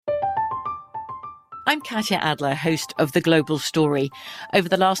I'm Katya Adler, host of The Global Story. Over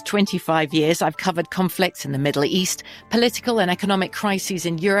the last 25 years, I've covered conflicts in the Middle East, political and economic crises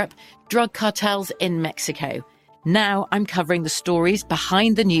in Europe, drug cartels in Mexico. Now I'm covering the stories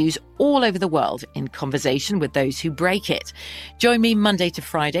behind the news all over the world in conversation with those who break it. Join me Monday to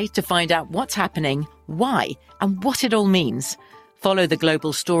Friday to find out what's happening, why, and what it all means. Follow The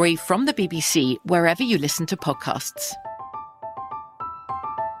Global Story from the BBC wherever you listen to podcasts.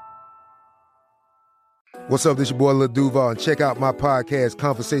 What's up, this your boy Lil Duval, and check out my podcast,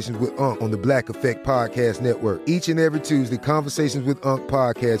 Conversations with Unc, on the Black Effect Podcast Network. Each and every Tuesday, Conversations with Unc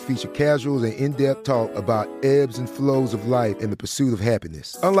podcast feature casual and in-depth talk about ebbs and flows of life and the pursuit of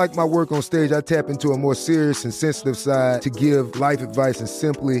happiness. Unlike my work on stage, I tap into a more serious and sensitive side to give life advice and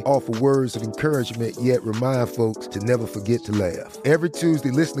simply offer words of encouragement, yet remind folks to never forget to laugh. Every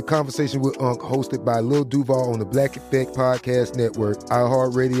Tuesday, listen to Conversations with Unc, hosted by Lil Duval on the Black Effect Podcast Network,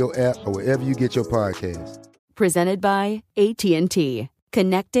 iHeartRadio app, or wherever you get your podcasts. Presented by AT&T.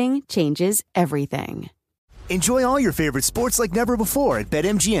 Connecting changes everything. Enjoy all your favorite sports like never before at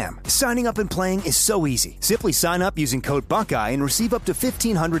BetMGM. Signing up and playing is so easy. Simply sign up using code Buckeye and receive up to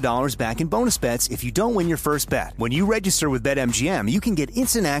 $1,500 back in bonus bets if you don't win your first bet. When you register with BetMGM, you can get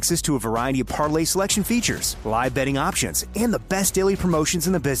instant access to a variety of parlay selection features, live betting options, and the best daily promotions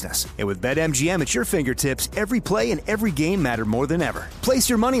in the business. And with BetMGM at your fingertips, every play and every game matter more than ever. Place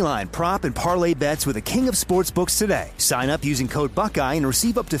your moneyline, prop, and parlay bets with the king of sportsbooks today. Sign up using code Buckeye and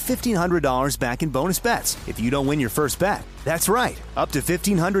receive up to $1,500 back in bonus bets if you don't win your first bet. That's right, up to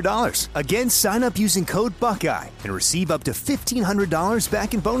 $1,500. Again, sign up using code Buckeye and receive up to $1,500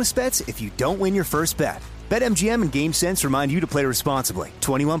 back in bonus bets if you don't win your first bet. BetMGM and GameSense remind you to play responsibly.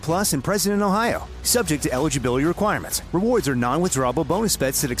 21 plus and present in Ohio. Subject to eligibility requirements. Rewards are non-withdrawable bonus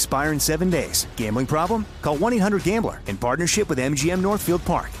bets that expire in 7 days. Gambling problem? Call 1-800-GAMBLER in partnership with MGM Northfield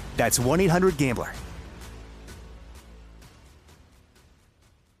Park. That's 1-800-GAMBLER.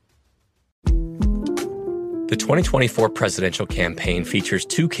 The 2024 presidential campaign features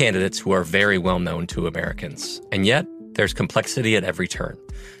two candidates who are very well known to Americans. And yet, there's complexity at every turn.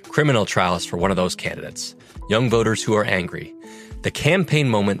 Criminal trials for one of those candidates. Young voters who are angry. The Campaign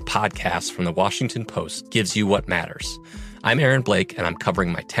Moment podcast from the Washington Post gives you what matters. I'm Aaron Blake, and I'm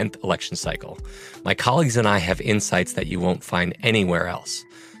covering my 10th election cycle. My colleagues and I have insights that you won't find anywhere else.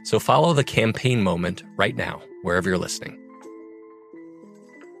 So follow The Campaign Moment right now, wherever you're listening.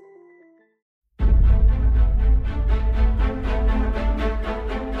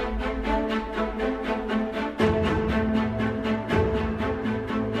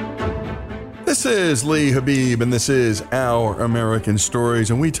 This is Lee Habib, and this is Our American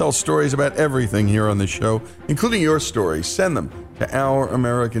Stories, and we tell stories about everything here on the show, including your stories. Send them to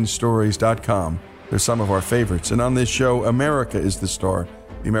ouramericanstories.com. They're some of our favorites, and on this show, America is the star.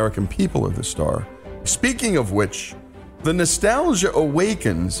 The American people are the star. Speaking of which, the Nostalgia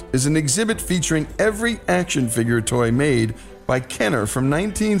Awakens is an exhibit featuring every action figure toy made by Kenner from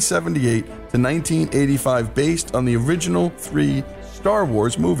 1978 to 1985, based on the original 3 Star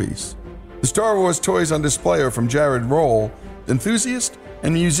Wars movies. The Star Wars toys on display are from Jared Roll, enthusiast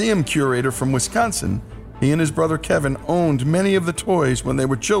and museum curator from Wisconsin. He and his brother Kevin owned many of the toys when they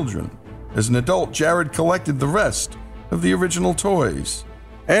were children. As an adult, Jared collected the rest of the original toys.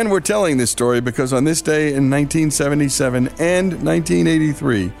 And we're telling this story because on this day in 1977 and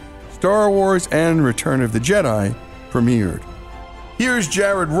 1983, Star Wars and Return of the Jedi premiered. Here's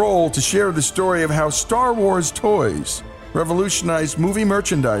Jared Roll to share the story of how Star Wars toys revolutionized movie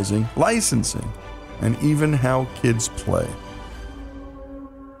merchandising, licensing, and even how kids play.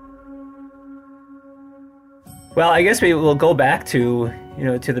 Well, I guess we will go back to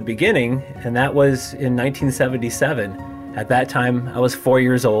the beginning, and that was in 1977. At that time, I was 4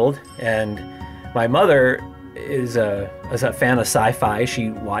 years old, and my mother is a fan of sci-fi.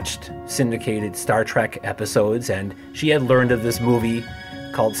 She watched syndicated Star Trek episodes, and she had learned of this movie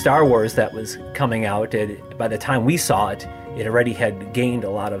called Star Wars that was coming out. And by the time we saw it, it already had gained a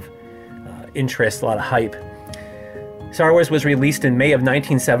lot of interest, a lot of hype. Star Wars was released in May of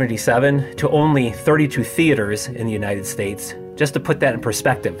 1977 to only 32 theaters in the United States. Just to put that in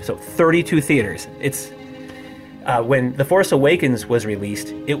perspective, so 32 theaters. It's when The Force Awakens was released,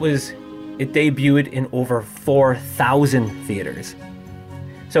 it debuted in over 4,000 theaters.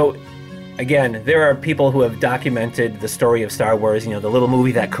 So again, there are people who have documented the story of Star Wars, the little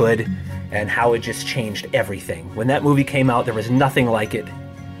movie that could, and how it just changed everything. When that movie came out, there was nothing like it.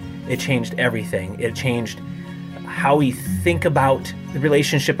 It changed everything. It changed how we think about the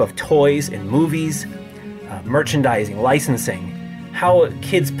relationship of toys and movies, merchandising, licensing, how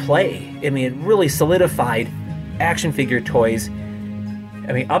kids play. I mean, it really solidified action figure toys.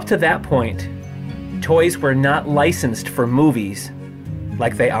 I mean, up to that point, toys were not licensed for movies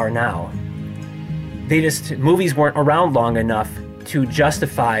like they are now. Movies weren't around long enough to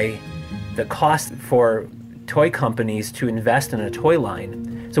justify the cost for toy companies to invest in a toy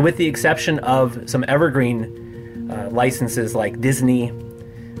line. So with the exception of some evergreen licenses like Disney,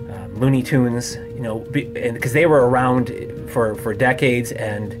 Looney Tunes, because they were around for decades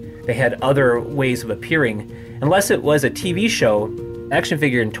and they had other ways of appearing, unless it was a TV show, action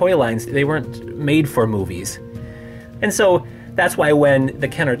figure and toy lines, they weren't made for movies. And so that's why when the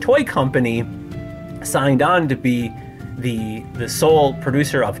Kenner Toy Company signed on to be the sole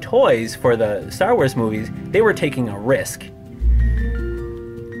producer of toys for the Star Wars movies, they were taking a risk.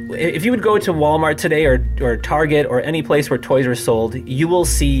 If you would go to Walmart today or Target or any place where toys are sold, you will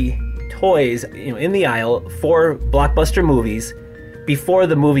see toys in the aisle for blockbuster movies before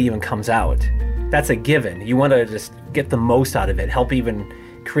the movie even comes out. That's a given. You want to just get the most out of it, help even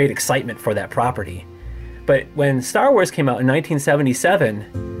create excitement for that property. But when Star Wars came out in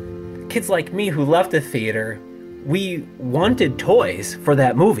 1977, kids like me who left the theater, we wanted toys for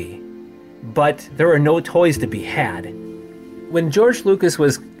that movie, but there were no toys to be had. When George Lucas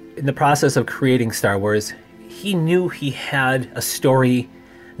was in the process of creating Star Wars, he knew he had a story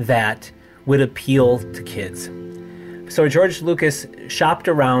that would appeal to kids. So George Lucas shopped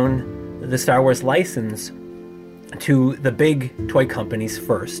around the Star Wars license to the big toy companies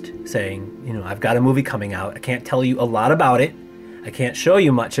first, saying, I've got a movie coming out. I can't tell you a lot about it. I can't show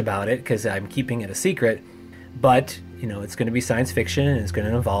you much about it because I'm keeping it a secret. But, it's going to be science fiction and it's going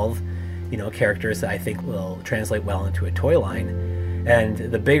to involve, characters that I think will translate well into a toy line. And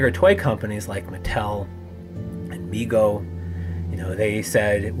the bigger toy companies like Mattel and Mego, they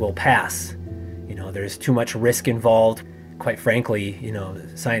said, we'll pass. There's too much risk involved. Quite frankly,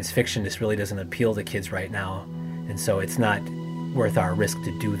 science fiction just really doesn't appeal to kids right now. And so it's not worth our risk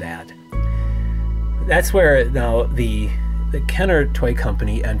to do that. That's where now the Kenner Toy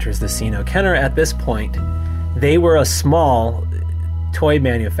Company enters the scene. Now, Kenner, at this point, they were a small toy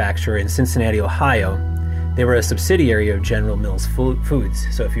manufacturer in Cincinnati, Ohio. They were a subsidiary of General Mills Foods.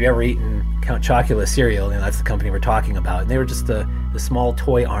 So if you've ever eaten Count Chocula cereal, that's the company we're talking about. And they were just the small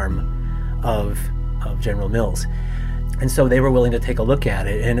toy arm of General Mills. And so they were willing to take a look at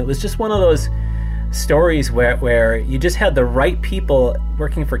it. And it was just one of those stories where you just had the right people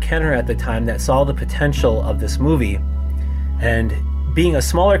working for Kenner at the time that saw the potential of this movie. And being a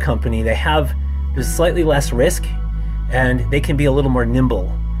smaller company, there's slightly less risk, and they can be a little more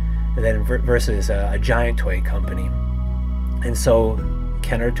nimble than versus a giant toy company. And so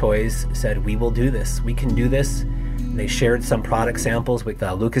Kenner Toys said, we will do this. We can do this. And they shared some product samples with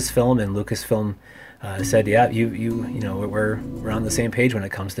Lucasfilm, and Lucasfilm said, yeah, we're on the same page when it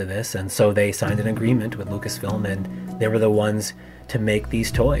comes to this. And so they signed an agreement with Lucasfilm, and they were the ones to make these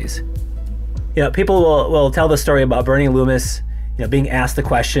toys. People will tell the story about Bernie Loomis, being asked the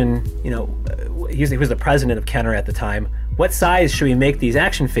question, he was the president of Kenner at the time, what size should we make these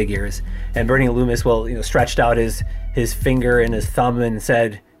action figures? And Bernie Loomis, stretched out his finger and his thumb and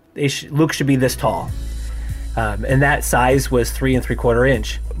said, Luke should be this tall. And that size was 3 3/4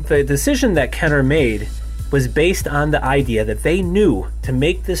 inch. The decision that Kenner made was based on the idea that they knew to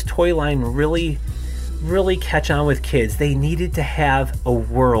make this toy line really, really catch on with kids, they needed to have a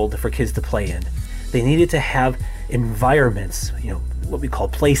world for kids to play in. They needed to have environments, what we call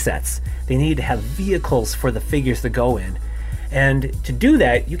play sets. They needed to have vehicles for the figures to go in. And to do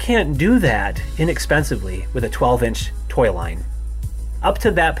that, you can't do that inexpensively with a 12-inch toy line. Up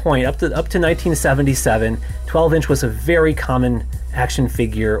to that point, up to 1977, 12-inch was a very common action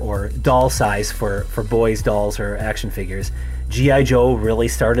figure or doll size for boys' dolls or action figures. G.I. Joe really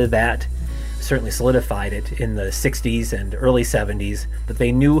started that, certainly solidified it in the 60s and early 70s, but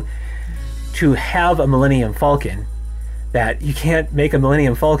they knew to have a Millennium Falcon, that you can't make a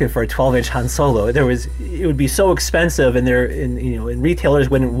Millennium Falcon for a 12-inch Han Solo. It would be so expensive, and retailers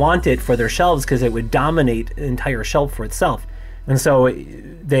wouldn't want it for their shelves because it would dominate an entire shelf for itself. And so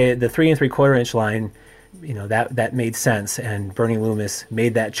the 3 3/4 inch line, that made sense, and Bernie Loomis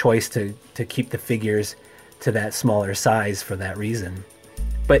made that choice to keep the figures to that smaller size for that reason.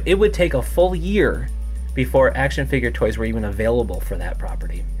 But it would take a full year before action figure toys were even available for that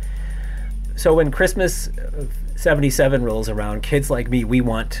property. So when Christmas of 77 rolls around, kids like me, we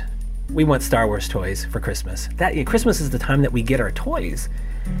want Star Wars toys for Christmas. Christmas is the time that we get our toys.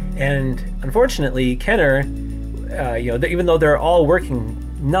 And unfortunately, Kenner, even though they're all working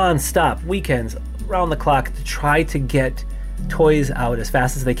non-stop weekends around the clock to try to get toys out as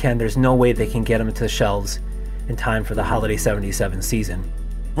fast as they can, there's no way they can get them to the shelves in time for the holiday 77 season.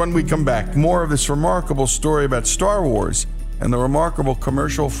 When we come back, more of this remarkable story about Star Wars and the remarkable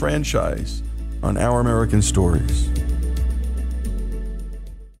commercial franchise on Our American Stories.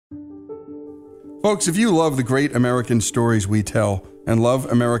 Folks, if you love the great American stories we tell and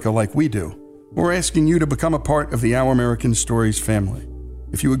love America like we do, we're asking you to become a part of the Our American Stories family.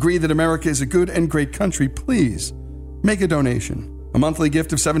 If you agree that America is a good and great country, please make a donation. A monthly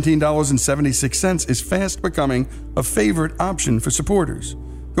gift of $17.76 is fast becoming a favorite option for supporters.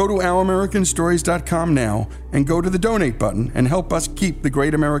 Go to OurAmericanStories.com now and go to the donate button and help us keep the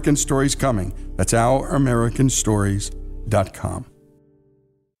great American stories coming. That's OurAmericanStories.com.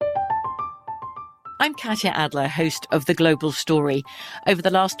 I'm Katya Adler, host of The Global Story. Over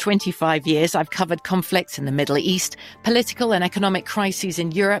the last 25 years, I've covered conflicts in the Middle East, political and economic crises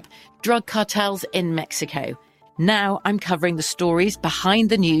in Europe, drug cartels in Mexico. Now I'm covering the stories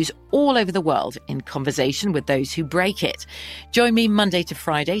behind the news all over the world in conversation with those who break it. Join me Monday to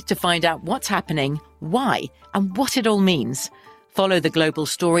Friday to find out what's happening, why, and what it all means. Follow The Global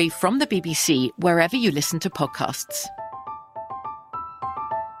Story from the BBC wherever you listen to podcasts.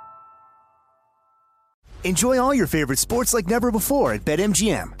 Enjoy all your favorite sports like never before at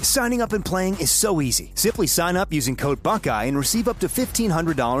BetMGM. Signing up and playing is so easy. Simply sign up using code Buckeye and receive up to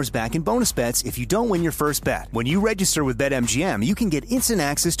 $1,500 back in bonus bets if you don't win your first bet. When you register with BetMGM, you can get instant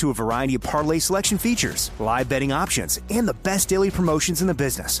access to a variety of parlay selection features, live betting options, and the best daily promotions in the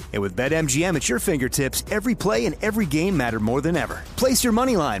business. And with BetMGM at your fingertips, every play and every game matter more than ever. Place your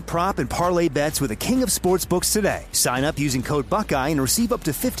moneyline, prop, and parlay bets with the king of sportsbooks today. Sign up using code Buckeye and receive up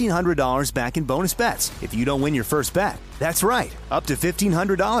to $1,500 back in bonus bets if you don't win your first bet. That's right, up to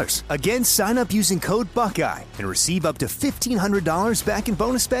 $1,500. Again, sign up using code Buckeye and receive up to $1,500 back in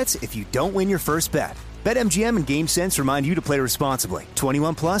bonus bets if you don't win your first bet. BetMGM and GameSense remind you to play responsibly.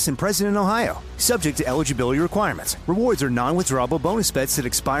 21 plus and present in Ohio. Subject to eligibility requirements. Rewards are non-withdrawable bonus bets that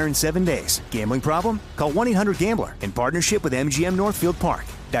expire in 7 days. Gambling problem? Call 1-800-GAMBLER in partnership with MGM Northfield Park.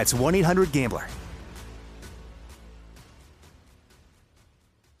 That's 1-800-GAMBLER.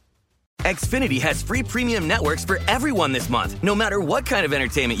 Xfinity has free premium networks for everyone this month, no matter what kind of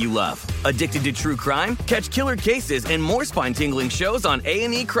entertainment you love. Addicted to true crime? Catch killer cases and more spine-tingling shows on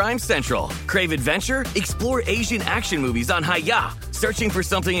A&E Crime Central. Crave adventure? Explore Asian action movies on Hi-Ya. Searching for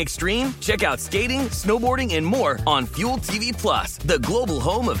something extreme? Check out skating, snowboarding, and more on Fuel TV Plus, the global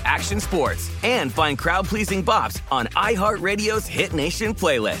home of action sports. And find crowd-pleasing bops on iHeartRadio's Hit Nation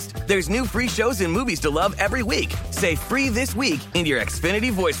playlist. There's new free shows and movies to love every week. Say free this week in your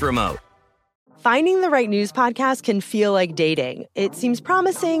Xfinity voice remote. Finding the right news podcast can feel like dating. It seems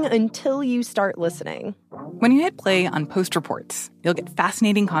promising until you start listening. When you hit play on Post Reports, you'll get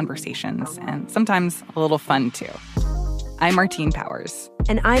fascinating conversations and sometimes a little fun, too. I'm Martine Powers.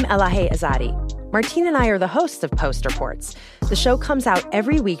 And I'm Elahe Azadi. Martine and I are the hosts of Post Reports. The show comes out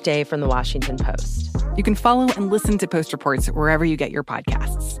every weekday from the Washington Post. You can follow and listen to Post Reports wherever you get your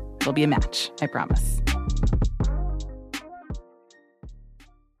podcasts. It'll be a match, I promise.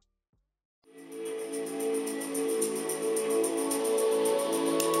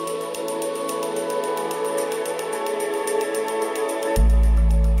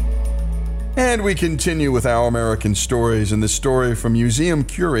 And we continue with Our American Stories and the story from museum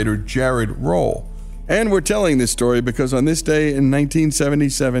curator Jared Roll. And we're telling this story because on this day in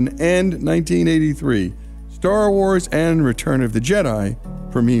 1977 and 1983, Star Wars and Return of the Jedi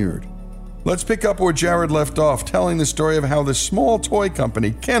premiered. Let's pick up where Jared left off, telling the story of how the small toy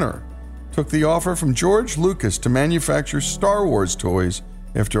company Kenner took the offer from George Lucas to manufacture Star Wars toys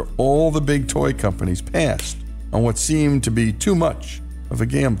after all the big toy companies passed on what seemed to be too much of a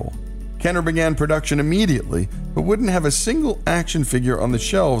gamble. Kenner began production immediately, but wouldn't have a single action figure on the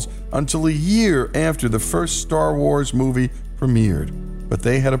shelves until a year after the first Star Wars movie premiered. But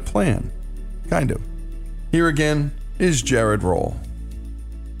they had a plan. Kind of. Here again is Jared Roll.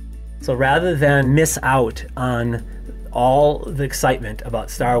 So rather than miss out on all the excitement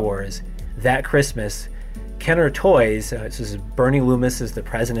about Star Wars, that Christmas, Kenner Toys, this is Bernie Loomis is the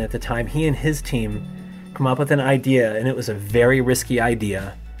president at the time, he and his team come up with an idea, and it was a very risky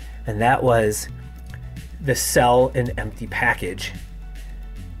idea. And that was to sell an empty package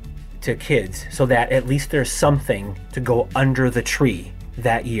to kids so that at least there's something to go under the tree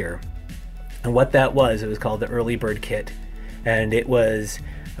that year. And what that was, it was called the Early Bird Kit. And it was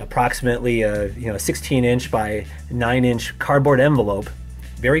approximately a 16-inch by 9-inch cardboard envelope,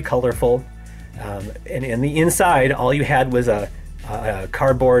 very colorful. And in the inside, all you had was a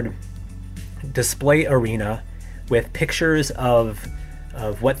cardboard display arena with pictures of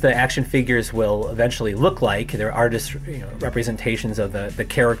what the action figures will eventually look like. They're artist representations of the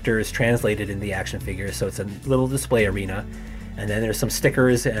characters translated in the action figures. So it's a little display arena, and then there's some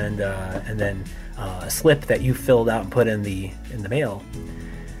stickers and then a slip that you filled out and put in the mail.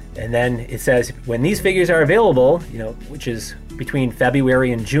 And then it says, when these figures are available, which is between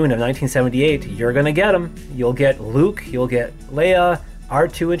February and June of 1978, you're going to get them. You'll get Luke, you'll get Leia,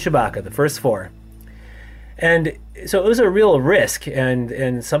 R2, and Chewbacca, the first 4. And so it was a real risk,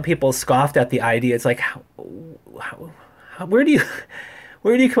 and some people scoffed at the idea. It's like, where do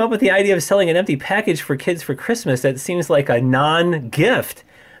you come up with the idea of selling an empty package for kids for Christmas? That seems like a non-gift.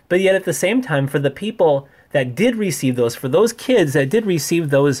 But yet at the same time, for the people that did receive those, for those kids that did receive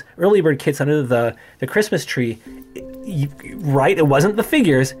those early bird kits under the Christmas tree, right, it wasn't the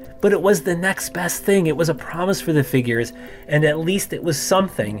figures, but it was the next best thing. It was a promise for the figures, and at least it was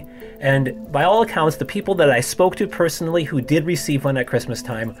something. And by all accounts, the people that I spoke to personally who did receive one at Christmas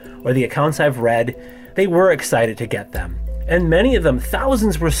time, or the accounts I've read, they were excited to get them. And many of them,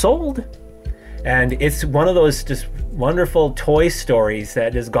 thousands, were sold. And it's one of those just wonderful toy stories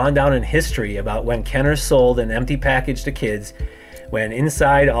that has gone down in history about when Kenner sold an empty package to kids, when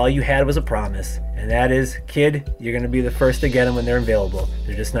inside all you had was a promise. And that is, kid, you're going to be the first to get them when they're available.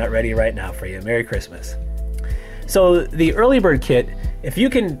 They're just not ready right now for you. Merry Christmas. So the early bird kit, if you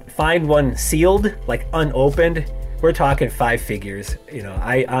can find one sealed, like unopened, we're talking 5 figures.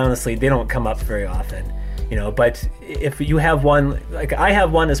 I honestly, they don't come up very often. But if you have one, like I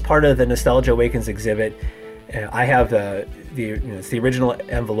have one as part of the Nostalgia Awakens exhibit, I have it's the original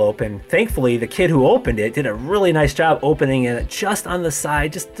envelope, and thankfully the kid who opened it did a really nice job opening it just on the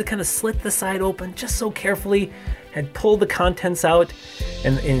side, just to kind of slit the side open, just so carefully, had pulled the contents out,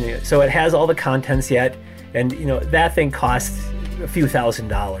 and so it has all the contents yet. And that thing cost a few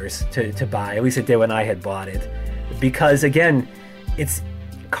 $1,000s to buy. At least it did when I had bought it, because again, it's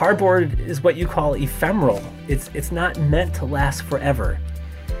cardboard is what you call ephemeral. It's not meant to last forever.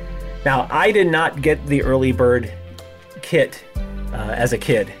 Now, I did not get the early bird kit as a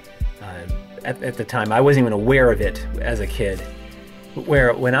kid. At the time, I wasn't even aware of it as a kid.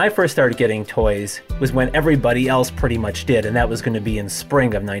 When I first started getting toys was when everybody else pretty much did, and that was going to be in spring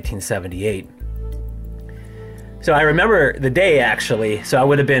of 1978. So I remember the day, actually. So I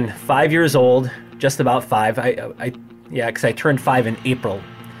would have been 5 years old, just about 5. Because I turned 5 in April,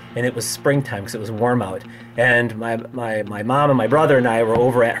 and it was springtime because it was warm out. And my mom and my brother and I were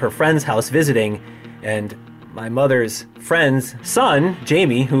over at her friend's house visiting, and my mother's friend's son,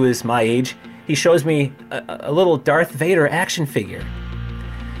 Jamie, who is my age, he shows me a little Darth Vader action figure.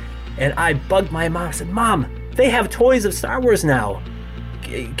 And I bugged my mom. I said, "Mom, they have toys of Star Wars now.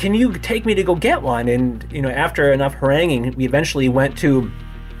 Can you take me to go get one?" And after enough haranguing, we eventually went to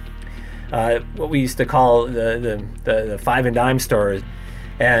what we used to call the 5 and dime stores.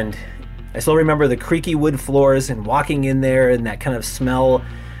 And I still remember the creaky wood floors and walking in there and that kind of smell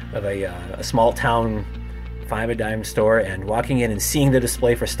of a small town 5 and dime store, and walking in and seeing the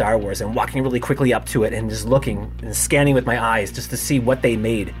display for Star Wars and walking really quickly up to it and just looking and scanning with my eyes just to see what they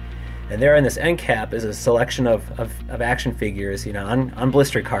made. And there in this end cap is a selection of action figures, on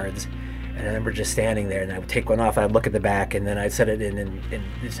blister cards. And I remember just standing there, and I would take one off, I'd look at the back, and then I'd set it in and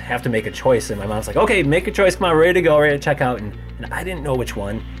just have to make a choice. And my mom's like, "Okay, make a choice, come on, ready to go, ready to check out." And I didn't know which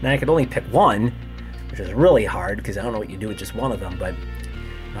one, and I could only pick one, which was really hard, because I don't know what you do with just one of them. But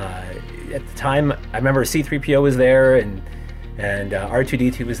at the time, I remember C-3PO was there, and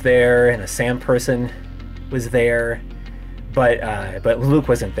R2-D2 was there, and a Sam person was there. But Luke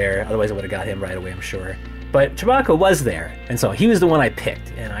wasn't there, otherwise I would have got him right away, I'm sure. But Chewbacca was there, and so he was the one I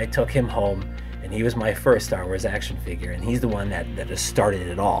picked, and I took him home, and he was my first Star Wars action figure, and he's the one that just started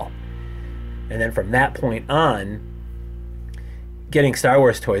it all. And then from that point on, getting Star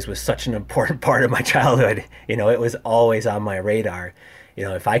Wars toys was such an important part of my childhood. It was always on my radar.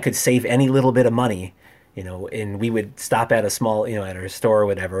 If I could save any little bit of money, and we would stop at a small, at a store or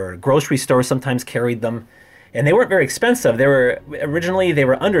whatever, or a grocery store sometimes carried them. And they weren't very expensive. They were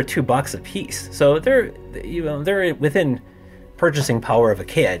under $2 a piece. So they're within purchasing power of a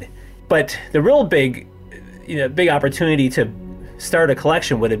kid. But the real big opportunity to start a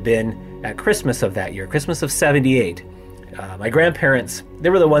collection would have been at Christmas of that year, Christmas of '78. My grandparents, they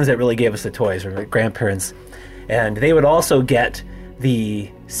were the ones that really gave us the toys, or my grandparents. And they would also get the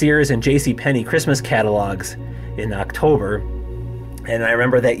Sears and JCPenney Christmas catalogs in October. And I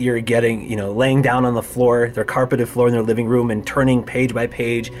remember that year getting, laying down on the floor, their carpeted floor in their living room, and turning page by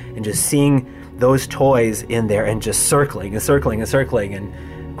page and just seeing those toys in there and just circling and circling and circling. And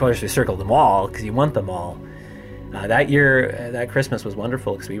of course we circled them all because you want them all. That year, that Christmas was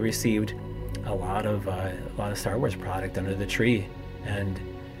wonderful because we received a lot of Star Wars product under the tree, and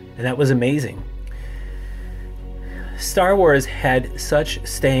that was amazing. Star Wars had such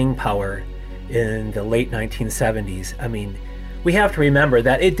staying power in the late 1970s. I mean, we have to remember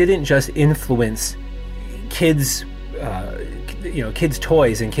that it didn't just influence kids' kids'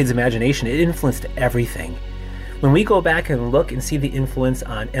 toys and kids' imagination. It influenced everything. When we go back and look and see the influence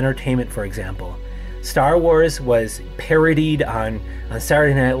on entertainment, for example, Star Wars was parodied on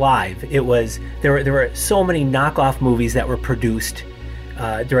Saturday Night Live. There were so many knockoff movies that were produced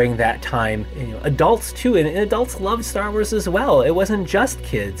during that time. Adults too, and adults loved Star Wars as well. It wasn't just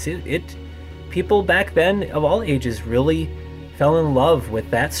kids. People back then of all ages really fell in love with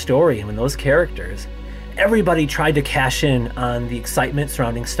that story and with those characters. Everybody tried to cash in on the excitement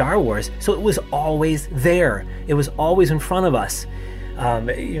surrounding Star Wars, so it was always there. It was always in front of us.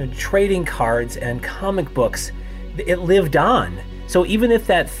 Trading cards and comic books, it lived on. So even if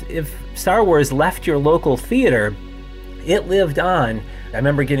Star Wars left your local theater, it lived on. I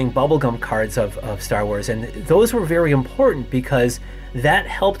remember getting bubblegum cards of Star Wars, and those were very important because that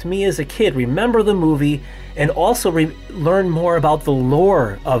helped me as a kid remember the movie and also learn more about the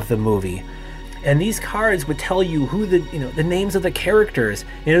lore of the movie. And these cards would tell you who the names of the characters,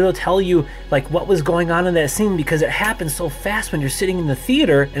 and it'll tell you like what was going on in that scene because it happens so fast when you're sitting in the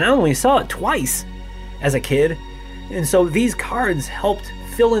theater. And I only saw it twice as a kid, and so these cards helped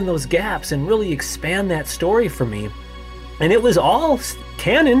fill in those gaps and really expand that story for me. And it was all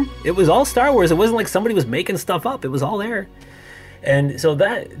canon. It was all Star Wars. It wasn't like somebody was making stuff up. It was all there. And so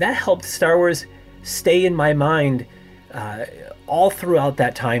that helped Star Wars stay in my mind all throughout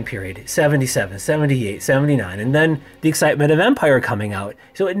that time period, 77, 78, 79, and then the excitement of Empire coming out.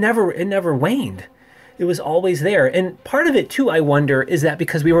 So it never waned. It was always there. And part of it too, I wonder, is that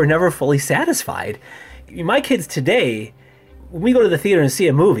because we were never fully satisfied. My kids today, when we go to the theater and see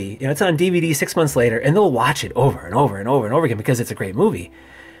a movie, it's on DVD 6 months later, and they'll watch it over and over and over and over again because it's a great movie.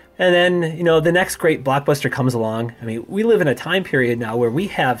 And then, the next great blockbuster comes along. I mean, we live in a time period now where we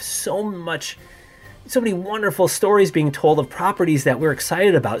have so many wonderful stories being told of properties that we're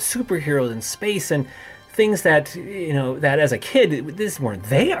excited about, superheroes in space and things that, that as a kid, this weren't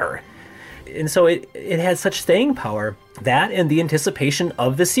there. And so it had such staying power, that and the anticipation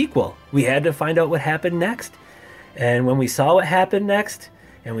of the sequel. We had to find out what happened next. And when we saw what happened next,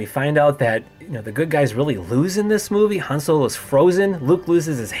 and we find out that the good guys really lose in this movie, Han Solo's frozen, Luke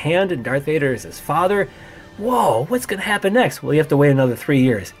loses his hand, and Darth Vader is his father. Whoa, what's going to happen next? Well, you have to wait another 3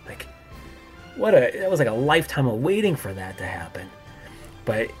 years. That was like a lifetime of waiting for that to happen.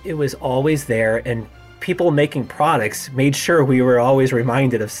 But it was always there, and people making products made sure we were always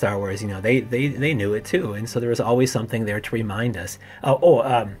reminded of Star Wars. They knew it too, and so there was always something there to remind us.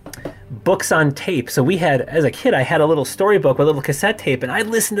 Books on tape. So we had, as a kid, I had a little storybook with a little cassette tape, and I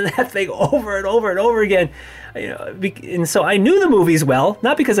listened to that thing over and over and over again. And so I knew the movies well,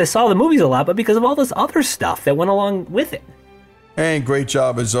 not because I saw the movies a lot, but because of all this other stuff that went along with it. And great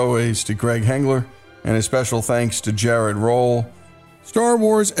job as always to Greg Hengler, and a special thanks to Jared Roll. Star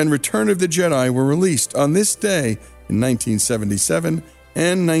Wars and Return of the Jedi were released on this day in 1977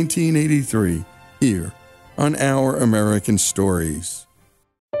 and 1983, here on Our American Stories.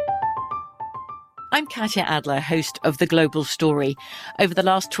 I'm Katya Adler, host of The Global Story. Over the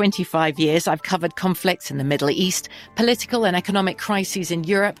last 25 years, I've covered conflicts in the Middle East, political and economic crises in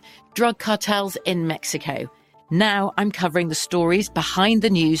Europe, drug cartels in Mexico. Now I'm covering the stories behind the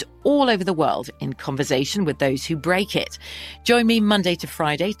news all over the world in conversation with those who break it. Join me Monday to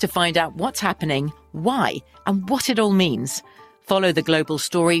Friday to find out what's happening, why, and what it all means. Follow The Global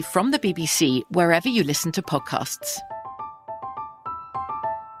Story from the BBC wherever you listen to podcasts.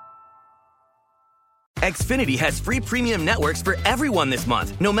 Xfinity has free premium networks for everyone this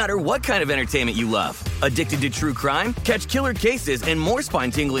month, no matter what kind of entertainment you love. Addicted to true crime? Catch killer cases and more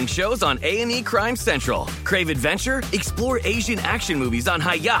spine-tingling shows on A&E Crime Central. Crave adventure? Explore Asian action movies on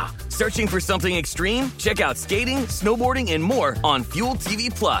Hi-Ya. Searching for something extreme? Check out skating, snowboarding, and more on Fuel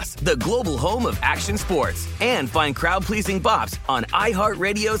TV Plus, the global home of action sports. And find crowd-pleasing bops on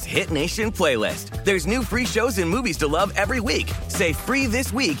iHeartRadio's Hit Nation playlist. There's new free shows and movies to love every week. Say free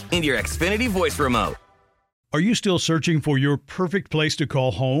this week in your Xfinity voice remote. Are you still searching for your perfect place to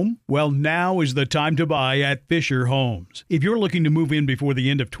call home? Well, now is the time to buy at Fisher Homes. If you're looking to move in before the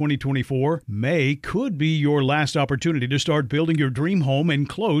end of 2024, May could be your last opportunity to start building your dream home and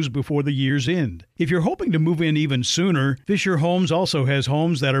close before the year's end. If you're hoping to move in even sooner, Fisher Homes also has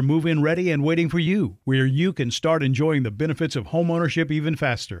homes that are move-in ready and waiting for you, where you can start enjoying the benefits of homeownership even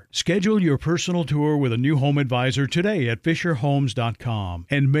faster. Schedule your personal tour with a new home advisor today at FisherHomes.com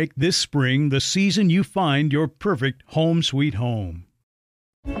and make this spring the season you find your perfect home sweet home.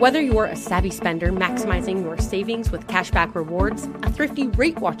 Whether you're a savvy spender maximizing your savings with cashback rewards, a thrifty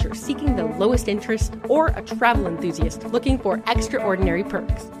rate watcher seeking the lowest interest, or a travel enthusiast looking for extraordinary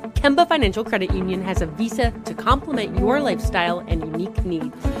perks, Kemba Financial Credit Union has a visa to complement your lifestyle and unique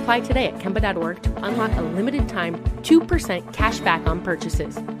needs. Apply today at Kemba.org to unlock a limited time 2% cash back on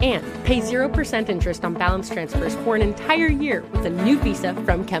purchases and pay 0% interest on balance transfers for an entire year with a new visa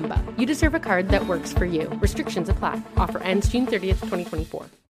from Kemba. You deserve a card that works for you. Restrictions apply. Offer ends June 30th, 2024.